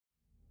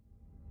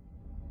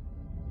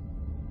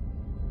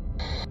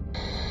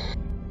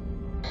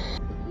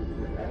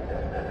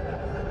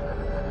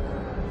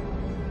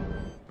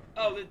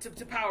Oh,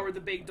 to power the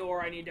big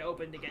door I need to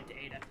open to get to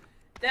Ada.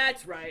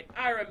 That's right.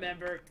 I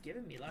remember.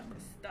 Giving me lots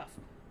of stuff.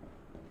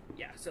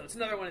 Yeah, so it's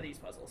another one of these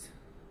puzzles.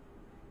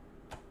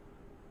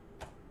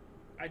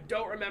 I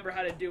don't remember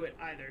how to do it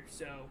either,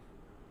 so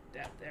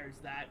there's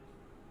that.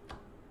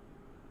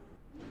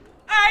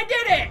 I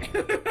did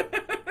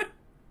it!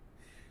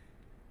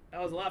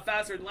 That was a lot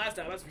faster than last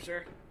time, that's for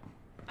sure.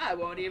 I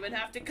won't even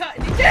have to cut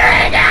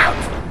anything out!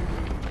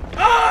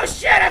 Oh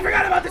shit, I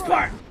forgot about this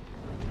part!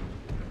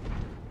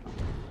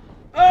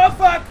 Oh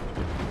fuck!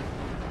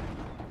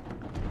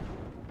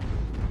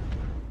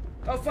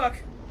 Oh fuck.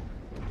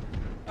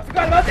 I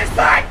forgot about this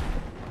part!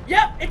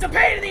 Yep, it's a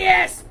pain in the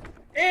ass!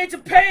 It's a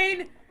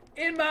pain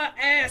in my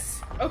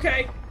ass.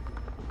 Okay.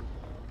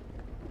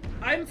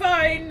 I'm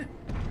fine.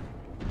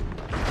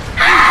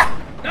 Ah!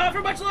 Not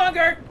for much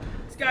longer!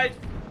 This guy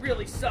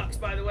really sucks,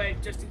 by the way,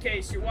 just in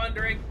case you're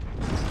wondering.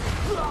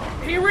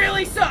 He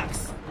really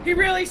sucks! He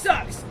really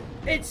sucks!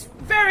 It's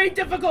very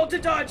difficult to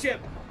dodge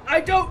him.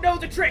 I don't know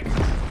the trick.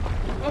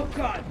 Oh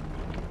god.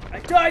 I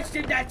dodged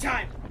it that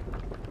time.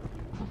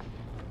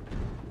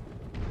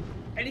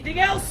 Anything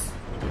else?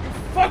 You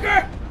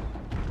fucker!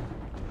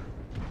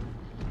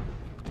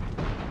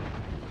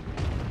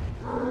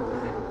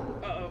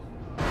 Uh-oh.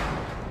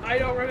 I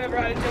don't remember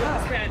how to deal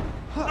with this man.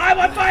 I'm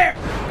on fire!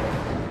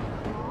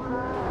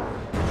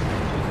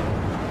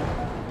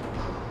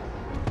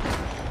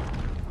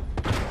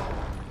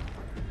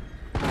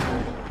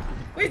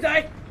 Please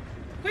die!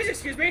 Please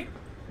excuse me!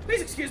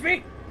 Please excuse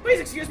me! Please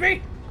excuse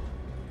me!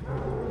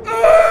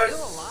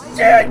 Oh,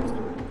 shit!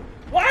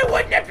 Why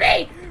wouldn't it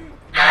be?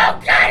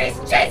 Oh god, he's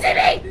chasing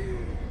me!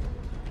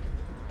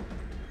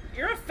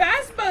 You're a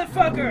fast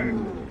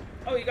motherfucker!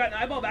 Oh, you got an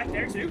eyeball back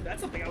there too?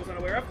 That's something I was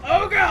unaware of.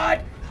 Oh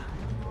god!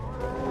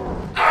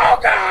 Oh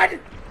god!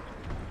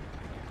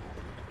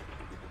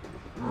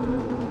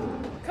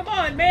 Come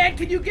on, man,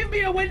 can you give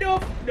me a window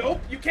of...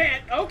 Nope, you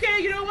can't. Okay,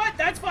 you know what?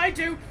 That's fine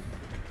too.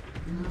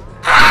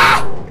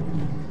 Ah!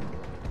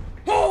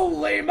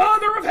 Holy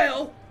mother of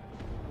hell!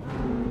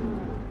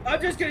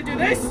 I'm just gonna do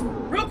this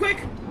real quick.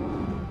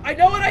 I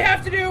know what I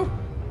have to do.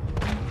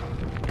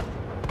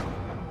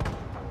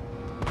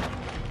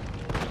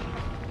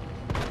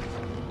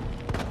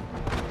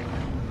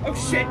 Oh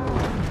shit!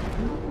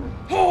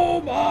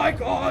 Oh my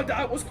god,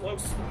 that was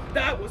close.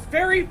 That was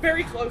very,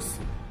 very close.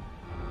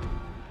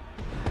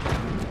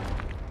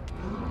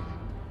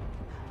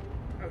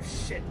 Oh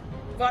shit.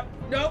 But,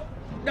 nope.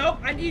 Nope,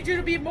 I need you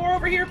to be more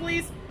over here,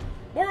 please.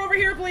 More over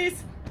here,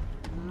 please.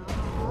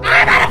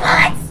 I'm out of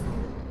bullets!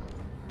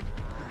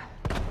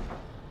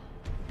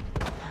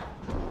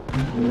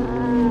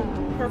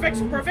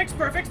 Perfect, perfect,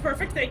 perfect,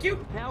 perfect, thank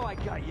you. Now I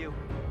got you.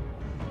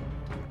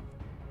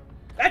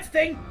 That's the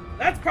thing.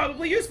 That's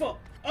probably useful.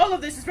 All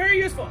of this is very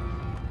useful.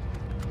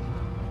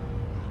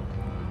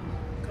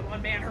 Come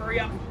on, man, hurry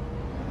up.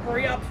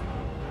 Hurry up.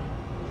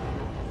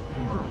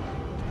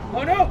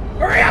 Oh no,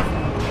 hurry up!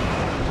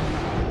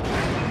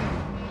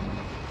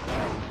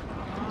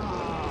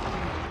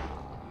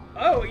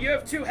 Oh, you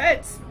have two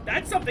heads.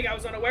 That's something I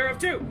was unaware of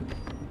too.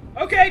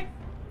 Okay.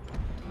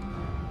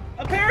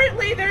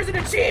 Apparently there's an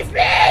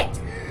achievement!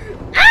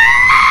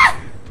 Ah!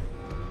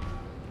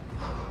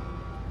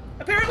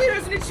 Apparently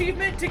there's an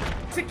achievement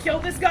to kill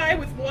this guy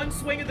with one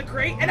swing of the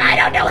crate, and I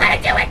don't know how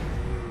to do it!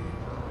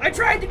 I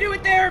tried to do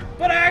it there,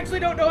 but I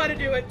actually don't know how to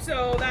do it,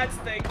 so that's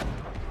the thing.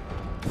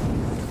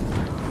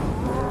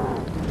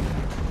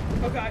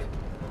 Oh god.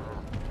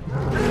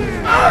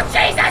 Oh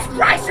Jesus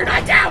Christ, you're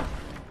not down!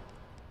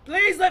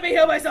 Please let me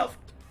heal myself!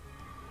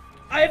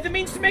 I have the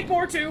means to make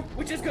more too,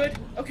 which is good.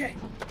 Okay.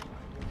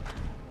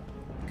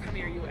 Come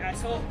here, you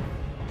asshole.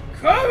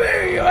 Come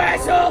here, you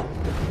asshole!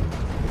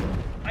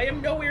 I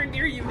am nowhere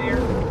near you there.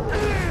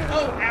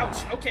 Oh,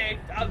 ouch. Okay.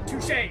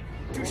 Touche.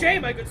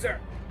 Touche, my good sir.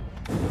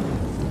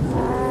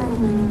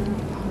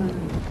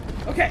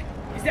 Okay.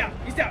 He's down.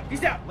 He's down.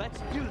 He's down. Let's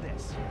do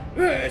this.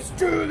 Let's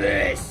do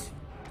this.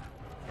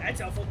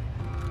 That's helpful.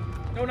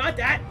 No, not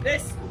that.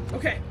 This.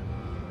 Okay.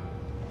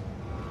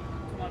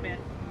 Come on, man.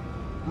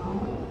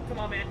 Come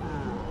on, man.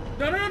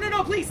 No, no, no, no,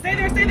 no. Please. Stay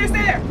there. Stay there.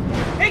 Stay there.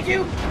 Thank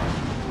you.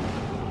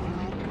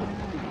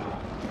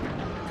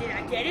 Did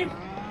I get him?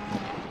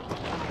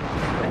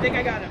 I think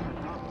I got him.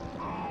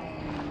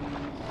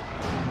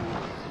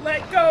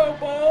 Let go,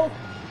 Bull!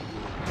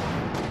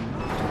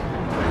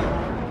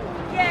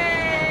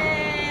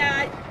 Yeah,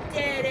 I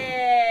did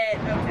it!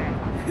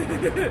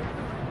 Okay.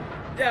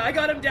 Yeah, I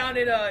got him down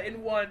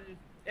in one,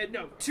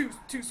 no, two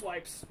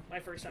swipes my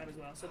first time as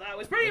well. So that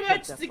was pretty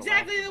much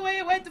exactly the way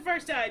it went the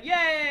first time.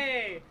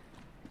 Yay!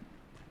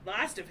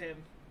 Last of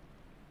him.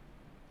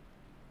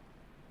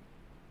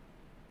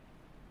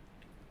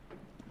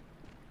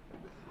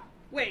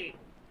 Wait.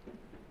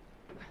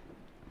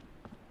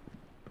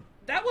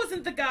 That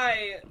wasn't the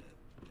guy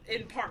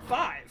in part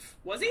 5,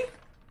 was he?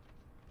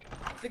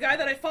 The guy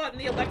that I fought in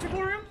the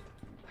electrical room?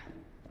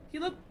 He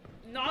looked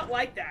not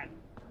like that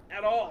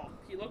at all.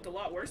 He looked a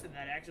lot worse than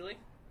that, actually.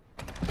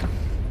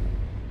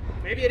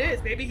 Maybe it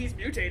is. Maybe he's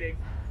mutating.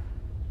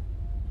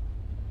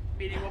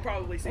 Meaning we'll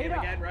probably see him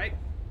again, right?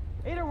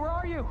 Ada, where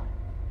are you?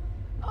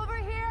 Over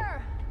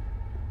here!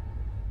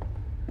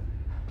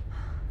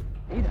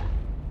 Ada.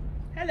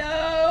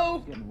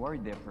 Hello! Getting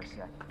worried there for a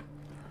sec.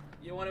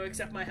 You want to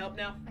accept my help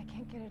now? I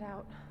can't get it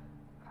out.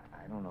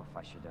 I don't know if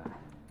I should,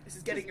 This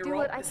is getting Just your do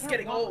old. it. I This is can't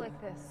getting walk old.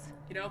 like this.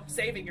 You know,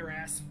 saving your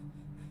ass.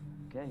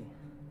 Okay.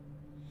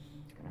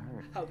 It's gonna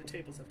hurt. How the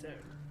tables have turned.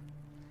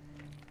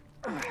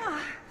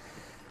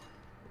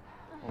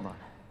 Hold on.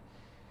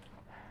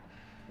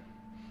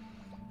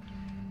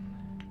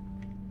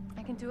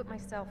 I can do it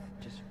myself.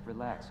 Just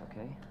relax,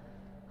 okay?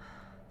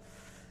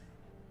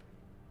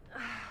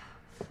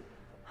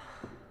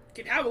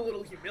 Can have a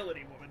little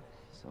humility, woman.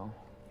 So,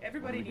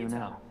 Everybody what do we needs do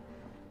help. now?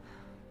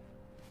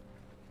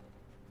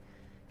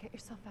 Get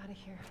yourself out of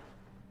here.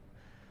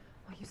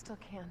 Well, you still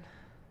can.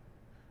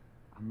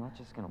 I'm not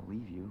just gonna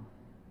leave you.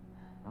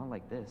 Not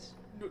like this.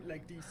 Not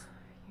like this.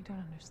 You don't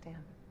understand.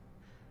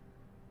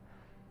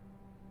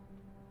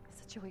 The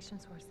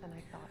situation's worse than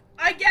I thought.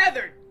 I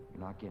gathered!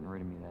 You're not getting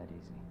rid of me that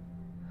easy.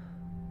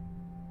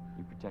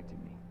 You protected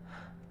me.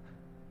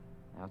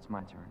 Now it's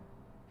my turn.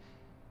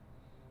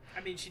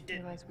 I mean, she I did.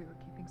 realized we were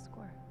keeping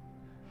score.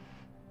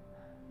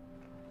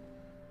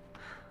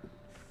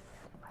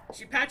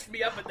 She patched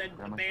me up and then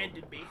Grab my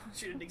abandoned me.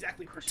 She didn't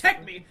exactly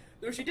protect me,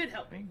 though she did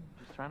help me.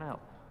 Just trying to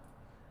help.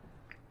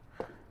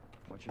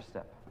 What's your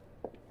step?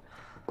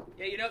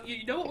 Yeah,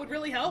 you know what would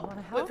really help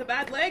Wanna help? with a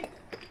bad leg?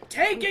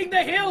 Taking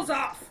the heels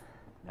off!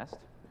 Nest?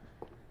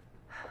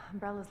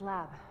 Umbrella's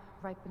lab,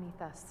 right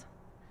beneath us.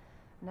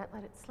 Net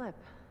let it slip.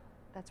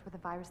 That's where the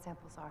virus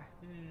samples are.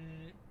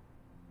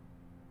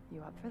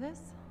 You up for this?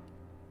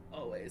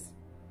 Always.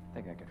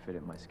 Think I could fit it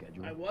in my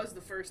schedule. I was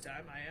the first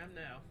time, I am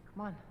now.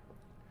 Come on.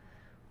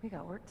 We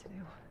got work to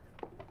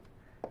do.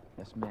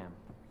 Yes, ma'am.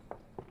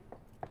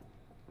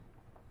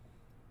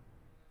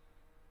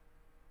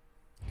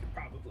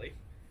 Probably.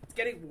 It's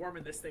getting warm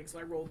in this thing, so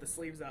I rolled the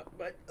sleeves up,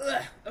 but,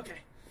 ugh, okay.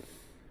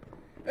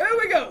 There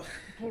we go!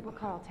 The cable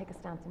car will take us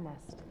down to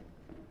Nest.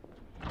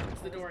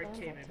 It's the door I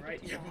came in, right?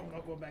 Yeah,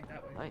 I'm going back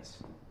that way. Nice.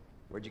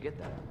 Where'd you get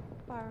that?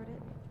 Borrowed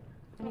it.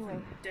 Anyway,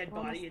 Dead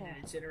we're body in almost an there.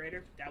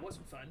 incinerator. That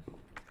wasn't fun.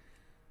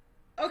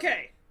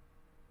 Okay.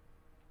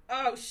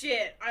 Oh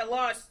shit, I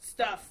lost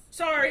stuff.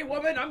 Sorry,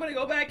 woman, I'm gonna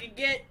go back and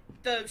get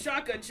the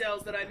shotgun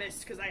shells that I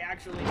missed, because I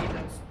actually need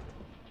those.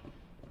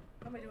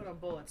 How am I doing on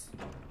bullets?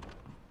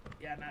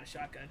 Yeah, I'm out of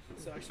shotgun,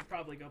 so I should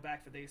probably go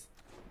back for these.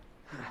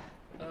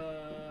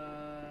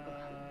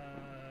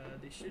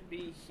 They should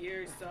be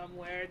here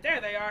somewhere.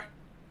 There they are!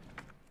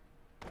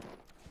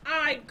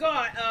 I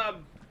got,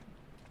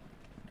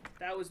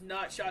 that was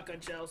not shotgun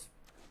shells.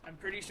 I'm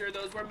pretty sure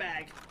those were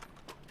mag.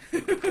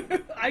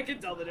 I can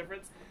tell the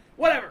difference.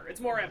 Whatever, it's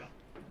more ammo.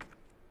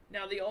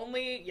 Now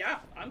yeah,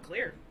 I'm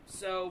clear.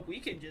 So we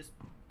can just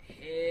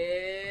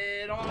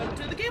head on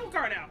to the cable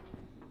car now.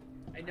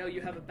 I know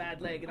you have a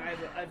bad leg and I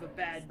have a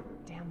bad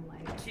Damn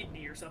leg.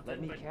 kidney or something,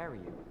 Let me but carry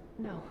you.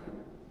 No,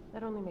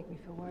 that'd only make me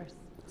feel worse.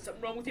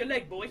 something wrong with your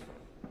leg, boy.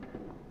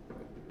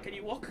 Can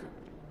you walk?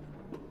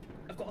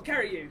 I've got to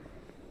carry you.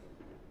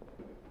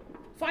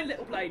 Fine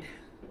little blade.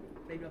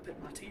 Maybe I'll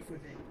put my teeth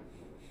with it.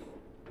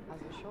 How's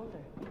your shoulder?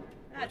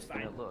 That's And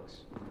fine. it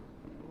looks.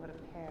 What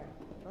a pair.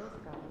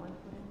 Both got one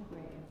foot in the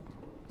grave.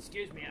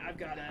 Excuse me, I've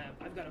got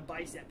a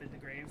bicep in the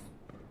grave.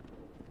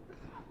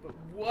 But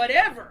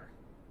whatever!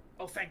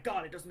 Oh, thank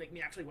God it doesn't make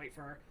me actually wait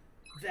for her.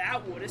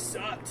 That would have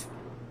sucked.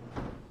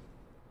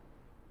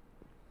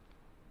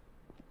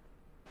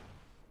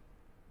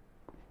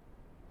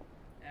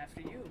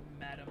 After you,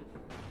 madam.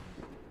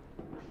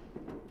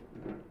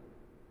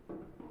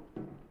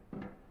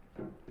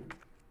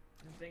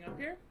 Anything up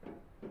here?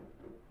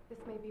 This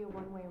may be a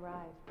one-way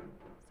ride,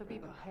 so be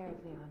prepared,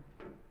 Leon.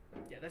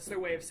 Yeah, that's their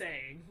way of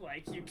saying,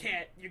 like, you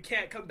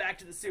can't come back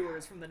to the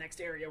sewers from the next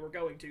area we're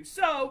going to.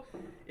 So,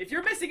 if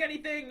you're missing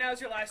anything,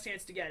 now's your last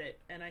chance to get it.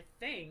 And I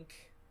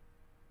think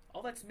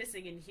all that's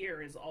missing in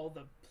here is all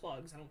the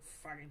plugs. I don't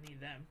fucking need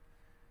them.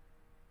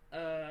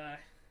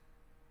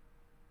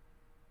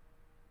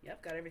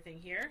 Yep, got everything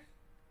here.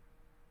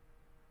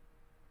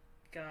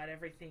 Got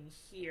everything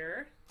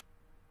here.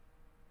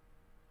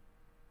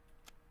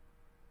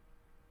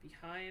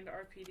 Behind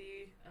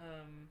RPD,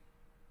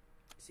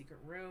 secret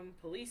room,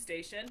 police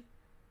station.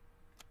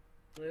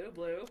 Blue,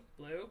 blue,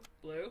 blue,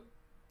 blue,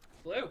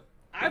 blue.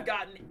 I've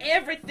gotten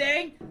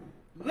everything!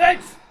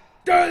 Let's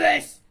do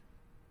this!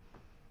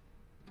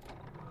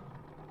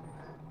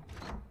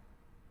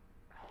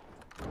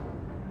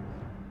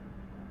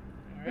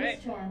 Alright.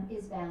 This tram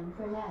is bound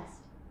for Nest.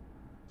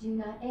 Do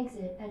not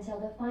exit until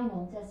the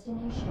final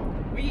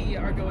destination. We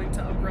are going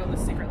to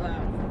Umbrella's secret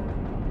lab.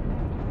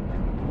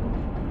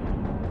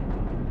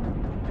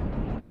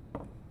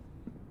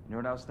 You know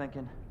what I was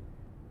thinking?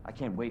 I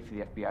can't wait for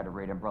the FBI to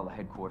raid Umbrella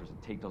headquarters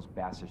and take those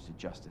bastards to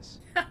justice.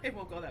 It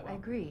won't go that I well.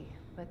 agree,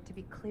 but to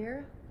be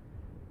clear,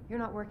 you're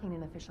not working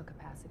in official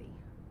capacity.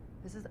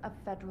 This is a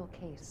federal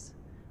case.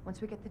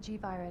 Once we get the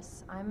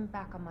G-Virus, I'm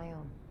back on my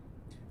own.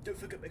 Don't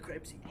forget my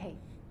crime scene. Hey,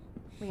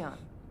 Leon,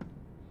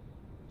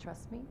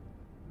 trust me?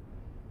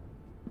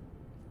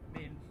 I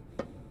mean,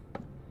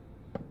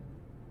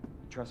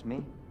 Trust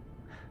me?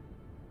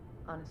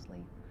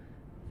 Honestly,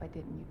 if I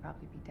didn't, you'd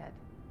probably be dead.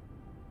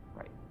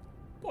 Right.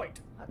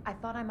 Point. I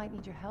thought I might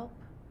need your help,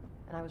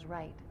 and I was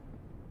right.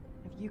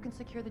 If you can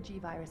secure the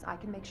G-Virus, I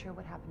can make sure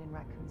what happened in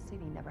Raccoon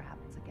City never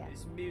happens again.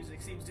 This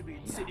music seems to be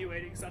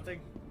insinuating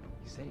something.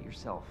 You said it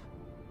yourself.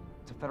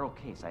 It's a federal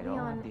case. I don't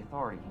Leon, have the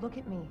authority. Look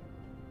at me.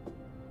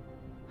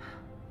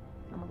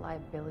 I'm a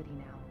liability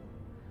now.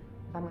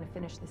 If I'm gonna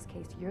finish this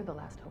case, you're the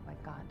last hope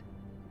I've got.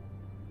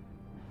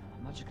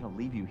 I'm not just gonna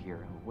leave you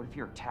here. What if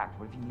you're attacked?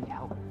 What if you need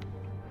help?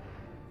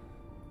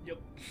 Yep.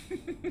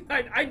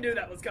 I knew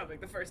that was coming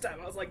the first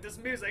time. I was like, this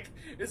music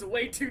is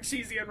way too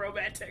cheesy and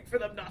romantic for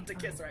them not to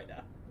kiss right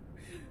now.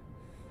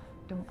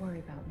 Don't worry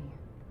about me.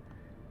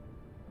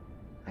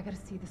 I gotta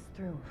see this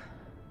through.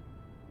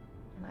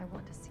 And I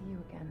want to see you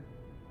again.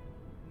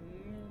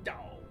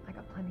 No. I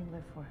got plenty to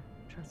live for.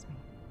 Trust me.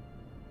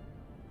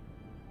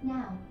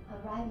 Now,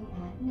 arriving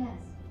at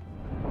Nest.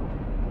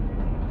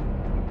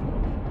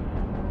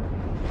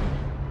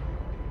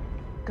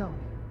 Go.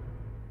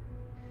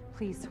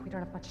 Please, we don't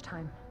have much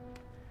time.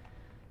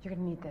 You're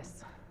gonna need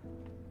this.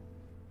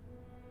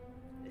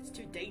 It's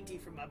too dainty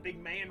for my big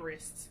man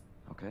wrists.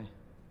 Okay.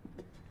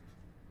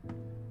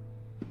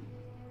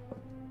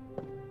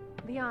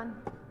 Leon.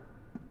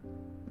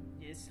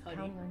 Yes, honey.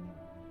 Counting on you.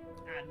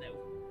 I know.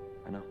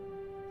 I know.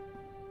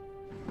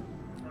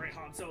 Alright,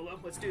 Han Solo,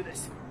 let's do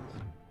this.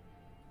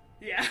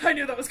 Yeah, I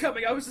knew that was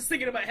coming. I was just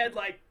thinking in my head,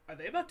 like, are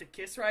they about to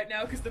kiss right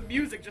now? Because the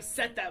music just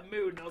set that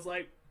mood, and I was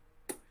like,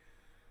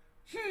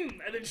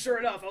 and then sure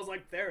enough, I was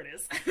like, there it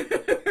is.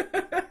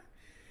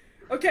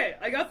 Okay,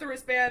 I got the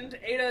wristband.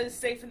 Ada is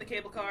safe in the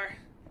cable car.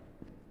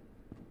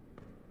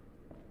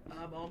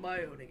 I'm on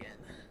my own again.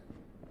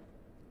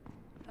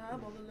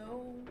 I'm all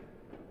alone.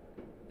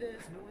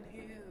 There's no one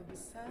here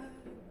beside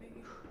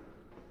me.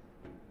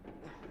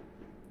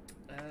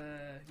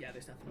 Yeah,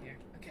 there's nothing here.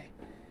 Okay.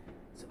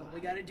 So all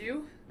we gotta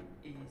do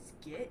is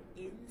get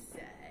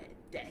inside.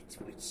 That's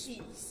what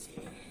she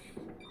said.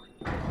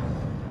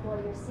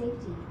 For your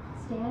safety,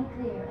 stand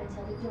clear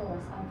until the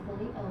doors are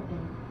fully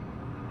open.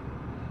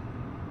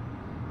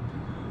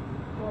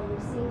 For your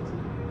safety,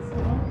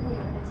 stand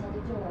clear until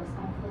the doors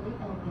are fully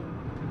open.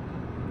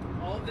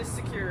 All this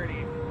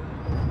security.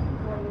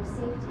 For your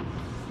safety,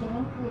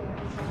 stand clear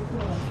until the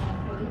doors are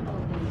fully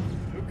open.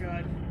 Oh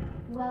god.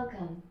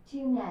 Welcome to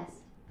Nest.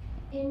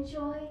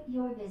 Enjoy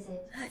your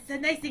visit. It's so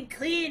nice and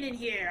clean in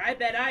here. I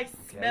bet I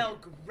smell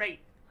great.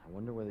 I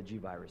wonder where the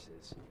G-Virus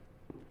is.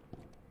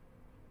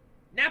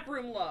 Nap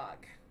room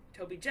log.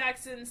 Toby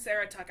Jackson,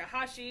 Sarah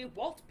Takahashi,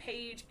 Walt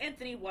Page,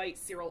 Anthony White,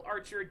 Cyril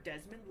Archer,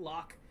 Desmond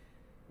Locke,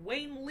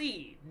 Wayne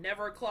Lee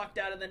never clocked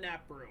out of the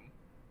nap room.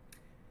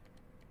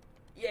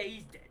 Yeah,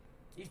 he's dead.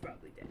 He's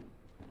probably dead.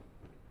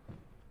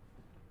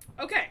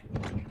 Okay.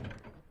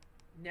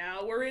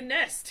 Now we're in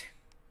Nest.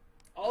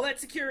 All that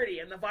security,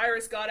 and the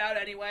virus got out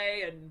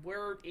anyway, and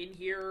we're in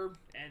here,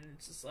 and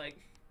it's just like,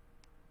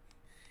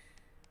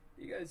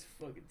 you guys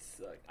fucking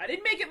suck. I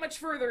didn't make it much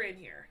further in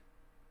here.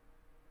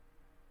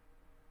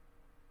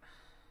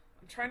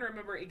 I'm trying to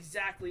remember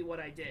exactly what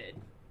I did,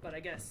 but I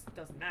guess it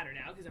doesn't matter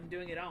now, because I'm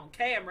doing it on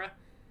camera.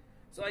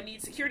 So I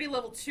need security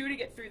level 2 to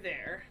get through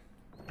there.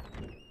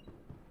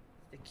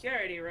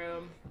 Security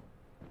room.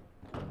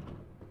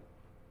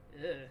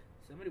 Ugh,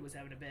 somebody was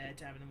having a bad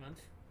time in the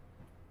month.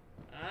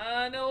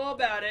 I know all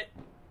about it.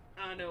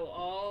 I know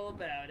all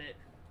about it.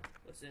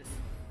 What's this?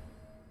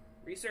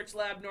 Research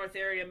Lab North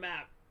Area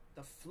Map.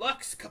 The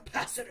flux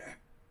capacitor.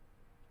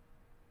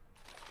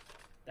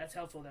 That's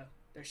helpful, though.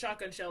 There's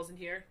shotgun shells in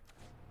here.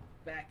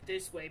 Back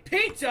this way.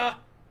 Pizza!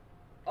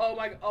 Oh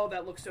my... Oh,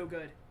 that looks so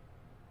good.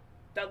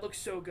 That looks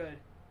so good.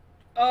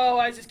 Oh,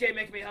 why is this game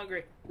making me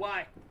hungry?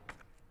 Why?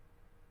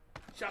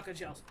 Shotgun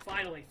shells.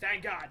 Finally.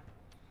 Thank God.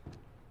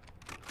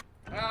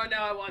 Oh,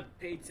 now I want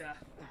pizza.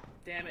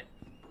 Damn it.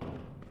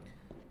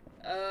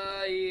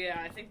 Yeah,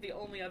 I think the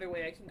only other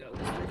way I can go is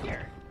through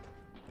here.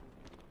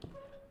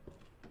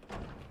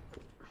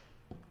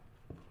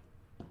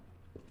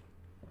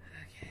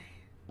 Okay.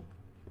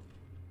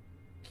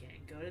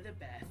 Can't go to the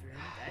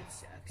bathroom. That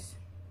sucks.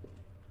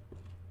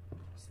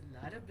 There's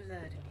a lot of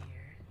blood in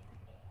here.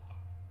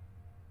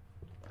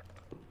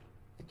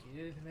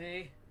 Excuse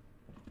me.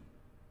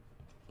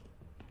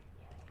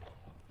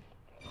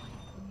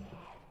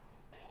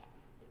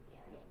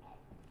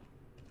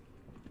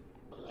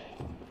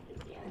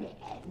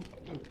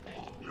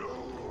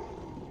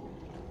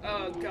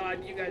 Oh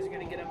god, you guys are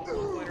gonna get up at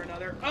one point or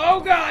another. Oh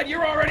god,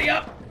 you're already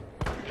up!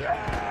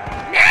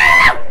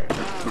 No!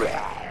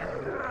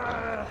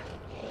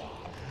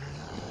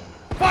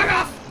 Fuck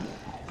off!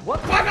 What?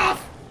 Fuck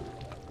off!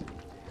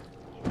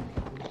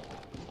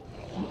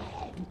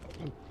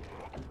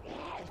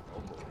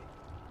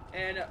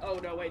 And oh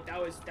no, wait,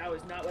 that was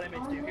not what I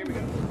meant to do. Here we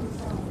go.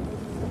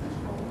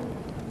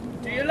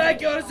 Do you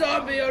like your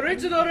zombie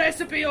original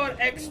recipe or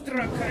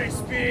extra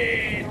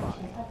crispy?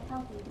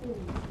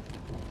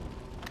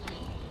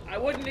 I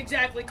wouldn't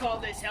exactly call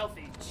this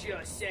healthy,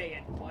 just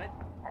saying. What?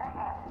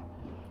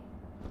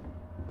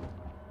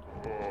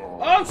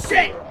 Oh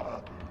shit!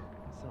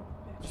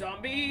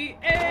 Zombie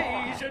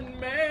Asian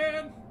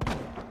man!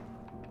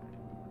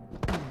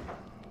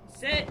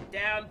 Sit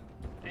down.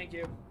 Thank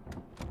you.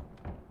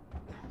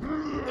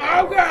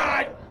 Oh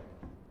god!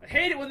 I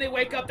hate it when they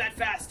wake up that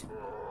fast.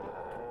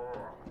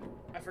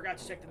 I forgot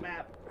to check the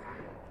map.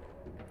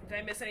 Did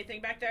I miss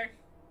anything back there?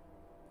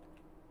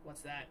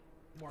 What's that?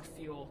 More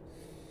fuel.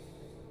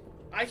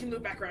 I can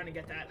loop back around and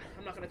get that.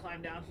 I'm not gonna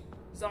climb down.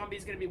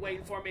 Zombie's gonna be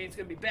waiting for me. It's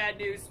gonna be bad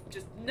news.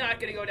 Just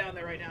not gonna go down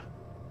there right now.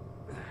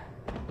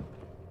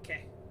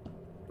 Okay.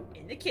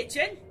 In the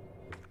kitchen.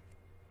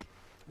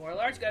 More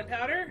large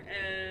gunpowder,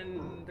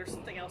 and there's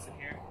something else in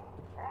here.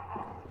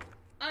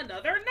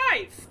 Another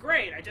knife!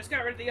 Great, I just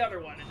got rid of the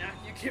other one, and now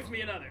you give me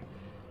another.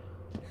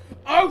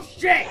 Oh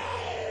shit!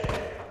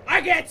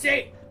 I can't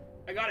see!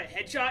 I got a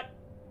headshot.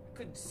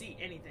 Couldn't see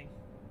anything.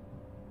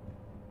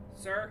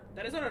 Sir,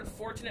 that is an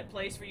unfortunate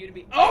place for you to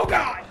be. Oh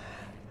god!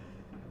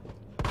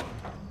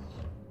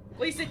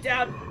 Please sit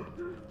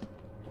down.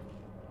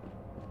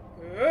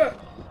 Ugh.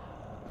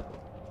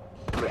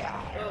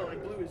 Oh, I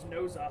blew his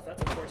nose off.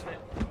 That's unfortunate.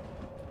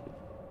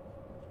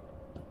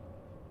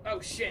 Oh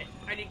shit,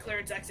 I need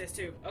clearance access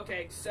too.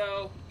 Okay,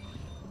 so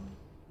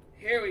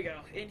here we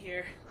go, in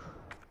here.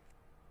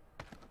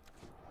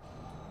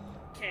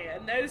 Okay,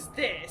 and there's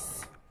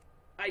this.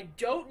 I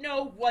don't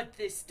know what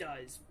this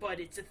does, but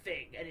it's a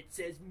thing, and it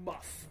says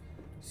muff.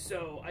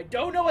 So, I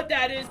don't know what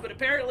that is, but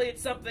apparently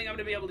it's something I'm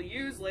gonna be able to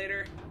use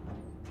later.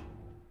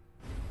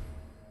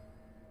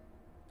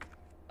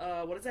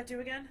 What does that do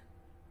again?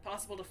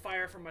 Possible to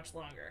fire for much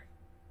longer.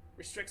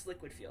 Restricts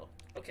liquid fuel.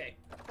 Okay,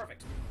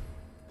 perfect.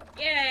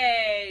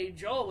 Yay!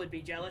 Joel would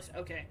be jealous.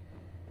 Okay.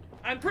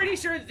 I'm pretty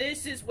sure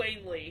this is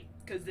Wayne Lee,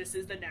 because this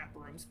is the nap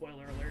room,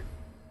 spoiler alert.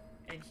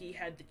 And he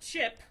had the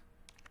chip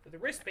for the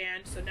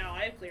wristband, so now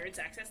I have clearance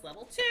access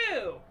level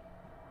 2!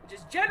 Which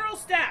is General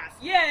Staff!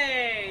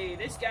 Yay!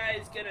 This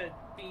guy's gonna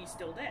be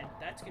still dead.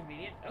 That's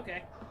convenient.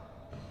 Okay.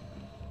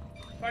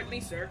 Pardon me,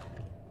 sir.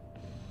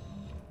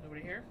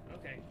 Nobody here?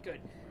 Okay,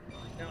 good.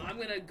 Now I'm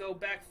gonna go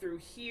back through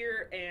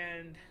here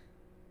and...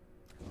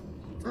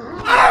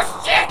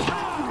 Oh shit!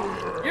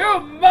 You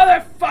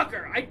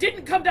motherfucker! I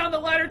didn't come down the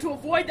ladder to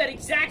avoid that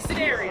exact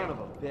scenario! Son of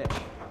a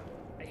bitch.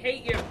 I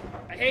hate you.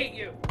 I hate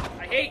you.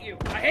 I hate you.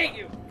 I hate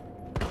you.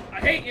 I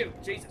hate you.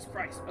 Jesus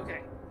Christ. Okay.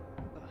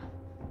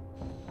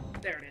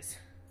 There it is.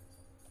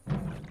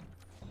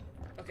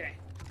 Okay.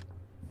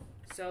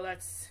 So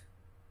that's...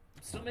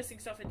 I'm still missing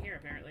stuff in here,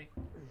 apparently.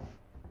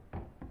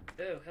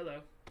 Oh,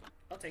 hello.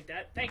 I'll take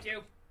that. Thank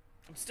you.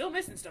 I'm still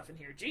missing stuff in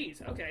here.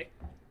 Jeez. Okay.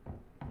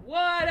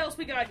 What else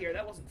we got here?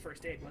 That wasn't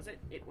first aid, was it?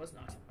 It was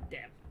not.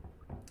 Damn.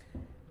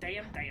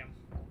 Damn, damn.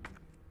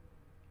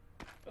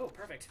 Oh,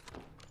 perfect.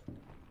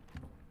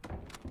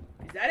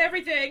 Is that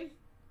everything?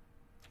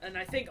 And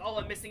I think all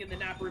I'm missing in the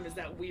nap room is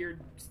that weird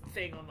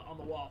thing on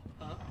the wall.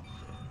 Huh?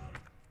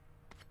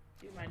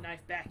 Give my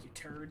knife back, you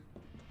turd.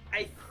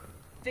 I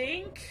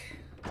think...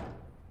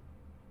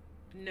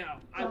 No,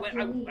 I went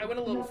a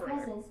little further. Your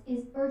presence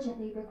is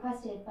urgently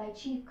requested by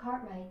Chief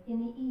Cartwright in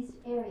the East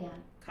area.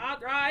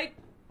 Cartwright!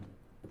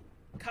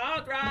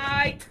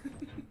 Cartwright!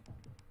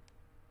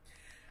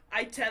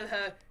 I tell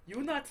her,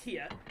 you're not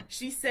here.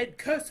 She said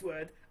curse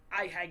word,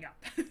 I hang up.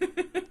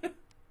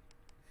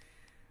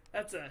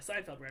 That's a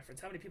Seinfeld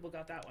reference. How many people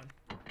got that one?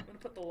 I'm gonna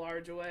put the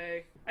large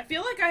away. I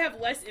feel like I have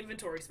less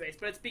inventory space,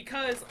 but it's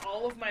because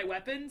all of my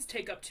weapons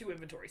take up 2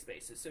 inventory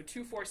spaces. So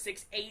 2, 4,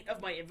 6, 8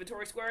 of my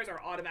inventory squares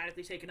are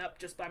automatically taken up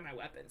just by my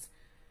weapons.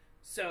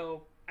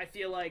 So I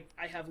feel like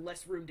I have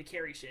less room to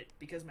carry shit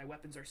because my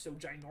weapons are so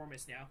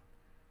ginormous now.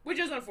 Which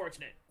is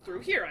unfortunate. Through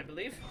here, I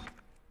believe. Let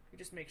me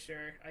just make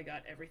sure I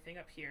got everything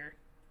up here.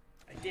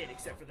 I did,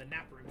 except for the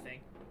nap room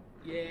thing.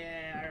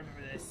 Yeah, I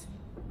remember this.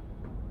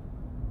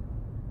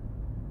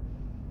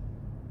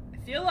 I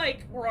feel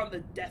like we're on the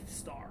Death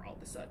Star all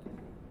of a sudden.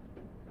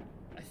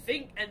 I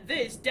think, and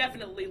this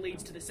definitely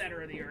leads to the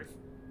center of the Earth.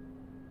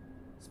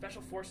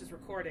 Special Forces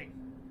recording.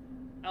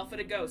 Alpha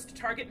to Ghost.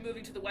 Target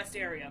moving to the west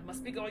area.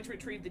 Must be going to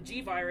retrieve the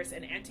G-Virus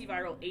and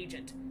antiviral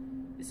agent.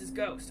 This is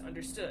Ghost.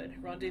 Understood.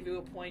 Rendezvous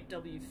at point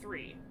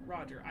W3.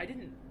 Roger. I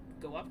didn't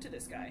go up to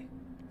this guy.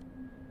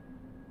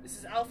 This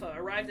is Alpha.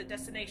 Arrived at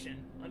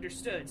destination.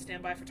 Understood.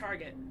 Stand by for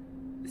target.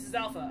 This is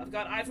Alpha. I've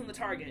got eyes on the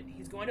target.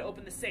 He's going to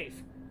open the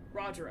safe.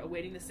 Roger.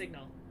 Awaiting the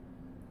signal.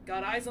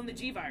 Got eyes on the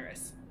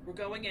G-Virus. We're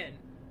going in.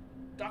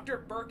 Dr.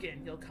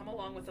 Birkin. You'll come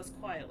along with us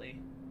quietly.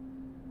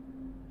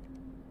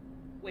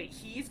 Wait,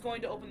 he's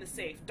going to open the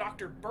safe.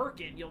 Dr.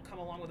 Birkin, you'll come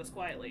along with us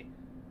quietly.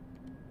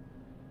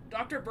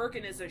 Dr.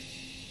 Birkin is a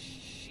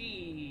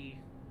she.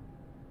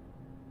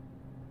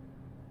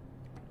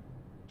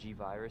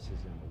 G-Virus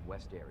is in the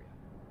west area.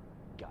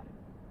 Got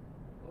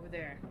it. Over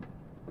there.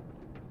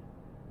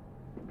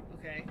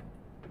 Okay.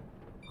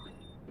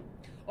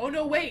 Oh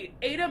no, wait!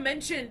 Ada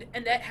mentioned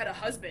Annette had a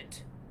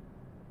husband.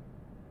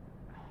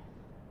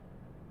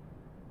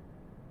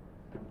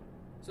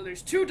 So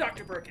there's 2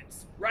 Dr.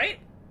 Birkins, right?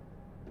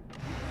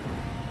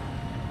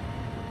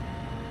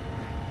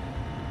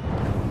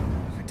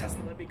 It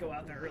doesn't let me go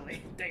out there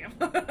early. Damn.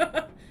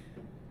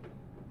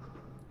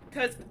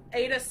 Because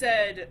Ada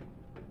said,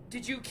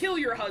 did you kill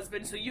your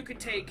husband so you could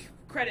take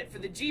credit for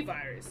the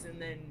G-Virus?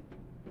 And then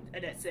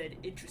Annette said,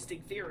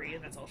 interesting theory,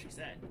 and that's all she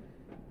said.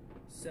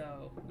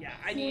 So, yeah,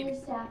 Senior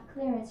staff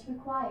clearance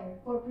required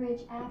for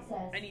bridge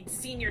access. I need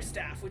senior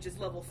staff, which is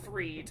level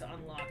 3, to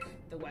unlock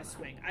the West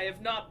Wing. I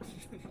have not...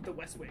 the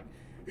West Wing.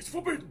 It's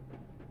forbidden!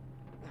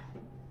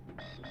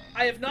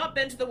 I have not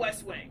been to the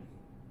West Wing.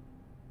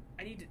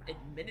 I need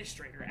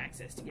administrator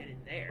access to get in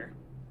there.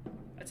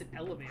 That's an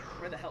elevator.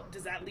 Where the hell...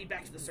 Does that lead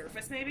back to the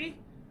surface, maybe?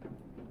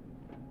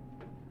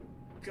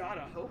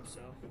 Gotta hope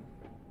so.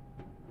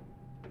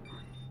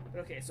 But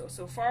okay,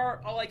 so far,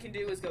 all I can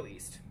do is go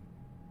east.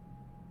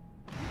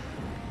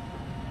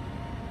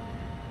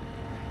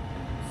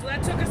 So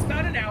that took us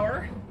about an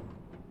hour.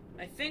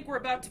 I think we're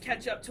about to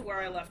catch up to where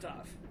I left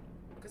off.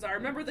 Because I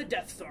remember the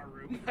Death Star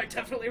room. I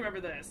definitely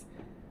remember this.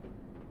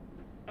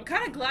 I'm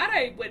kind of glad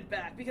I went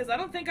back, because I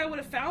don't think I would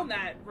have found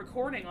that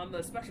recording on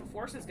the Special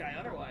Forces guy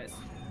otherwise.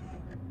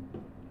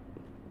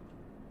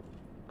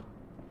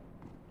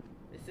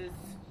 This is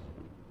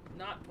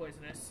not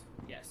poisonous.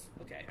 Yes.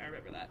 Okay, I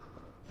remember that.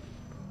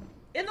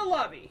 In the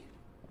lobby.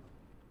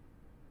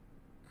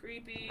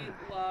 Creepy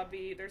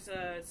lobby. There's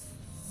a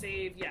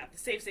save. Yeah, the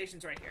save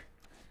station's right here.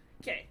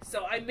 Okay,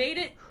 so I made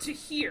it to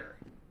here,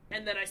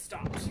 and then I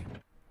stopped.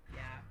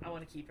 Yeah, I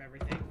want to keep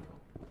everything.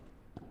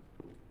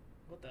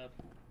 What the?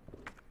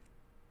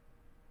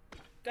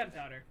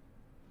 Gunpowder.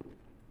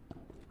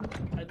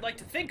 I'd like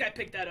to think I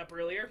picked that up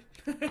earlier,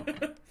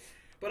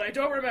 but I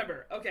don't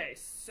remember. Okay,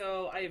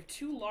 so I have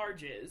 2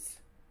 larges.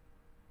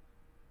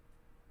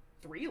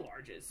 3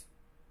 larges.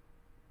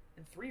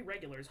 And 3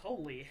 regulars.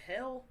 Holy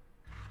hell.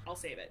 I'll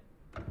save it.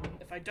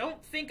 If I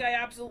don't think I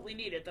absolutely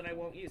need it, then I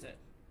won't use it.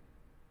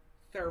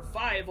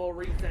 Survival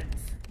reasons.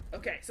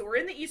 Okay, so we're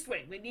in the East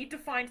Wing. We need to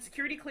find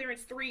Security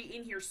Clearance 3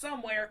 in here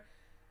somewhere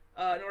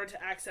in order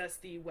to access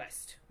the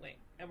West Wing.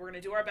 And we're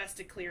going to do our best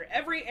to clear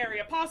every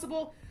area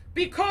possible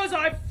because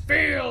I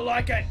feel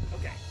like it.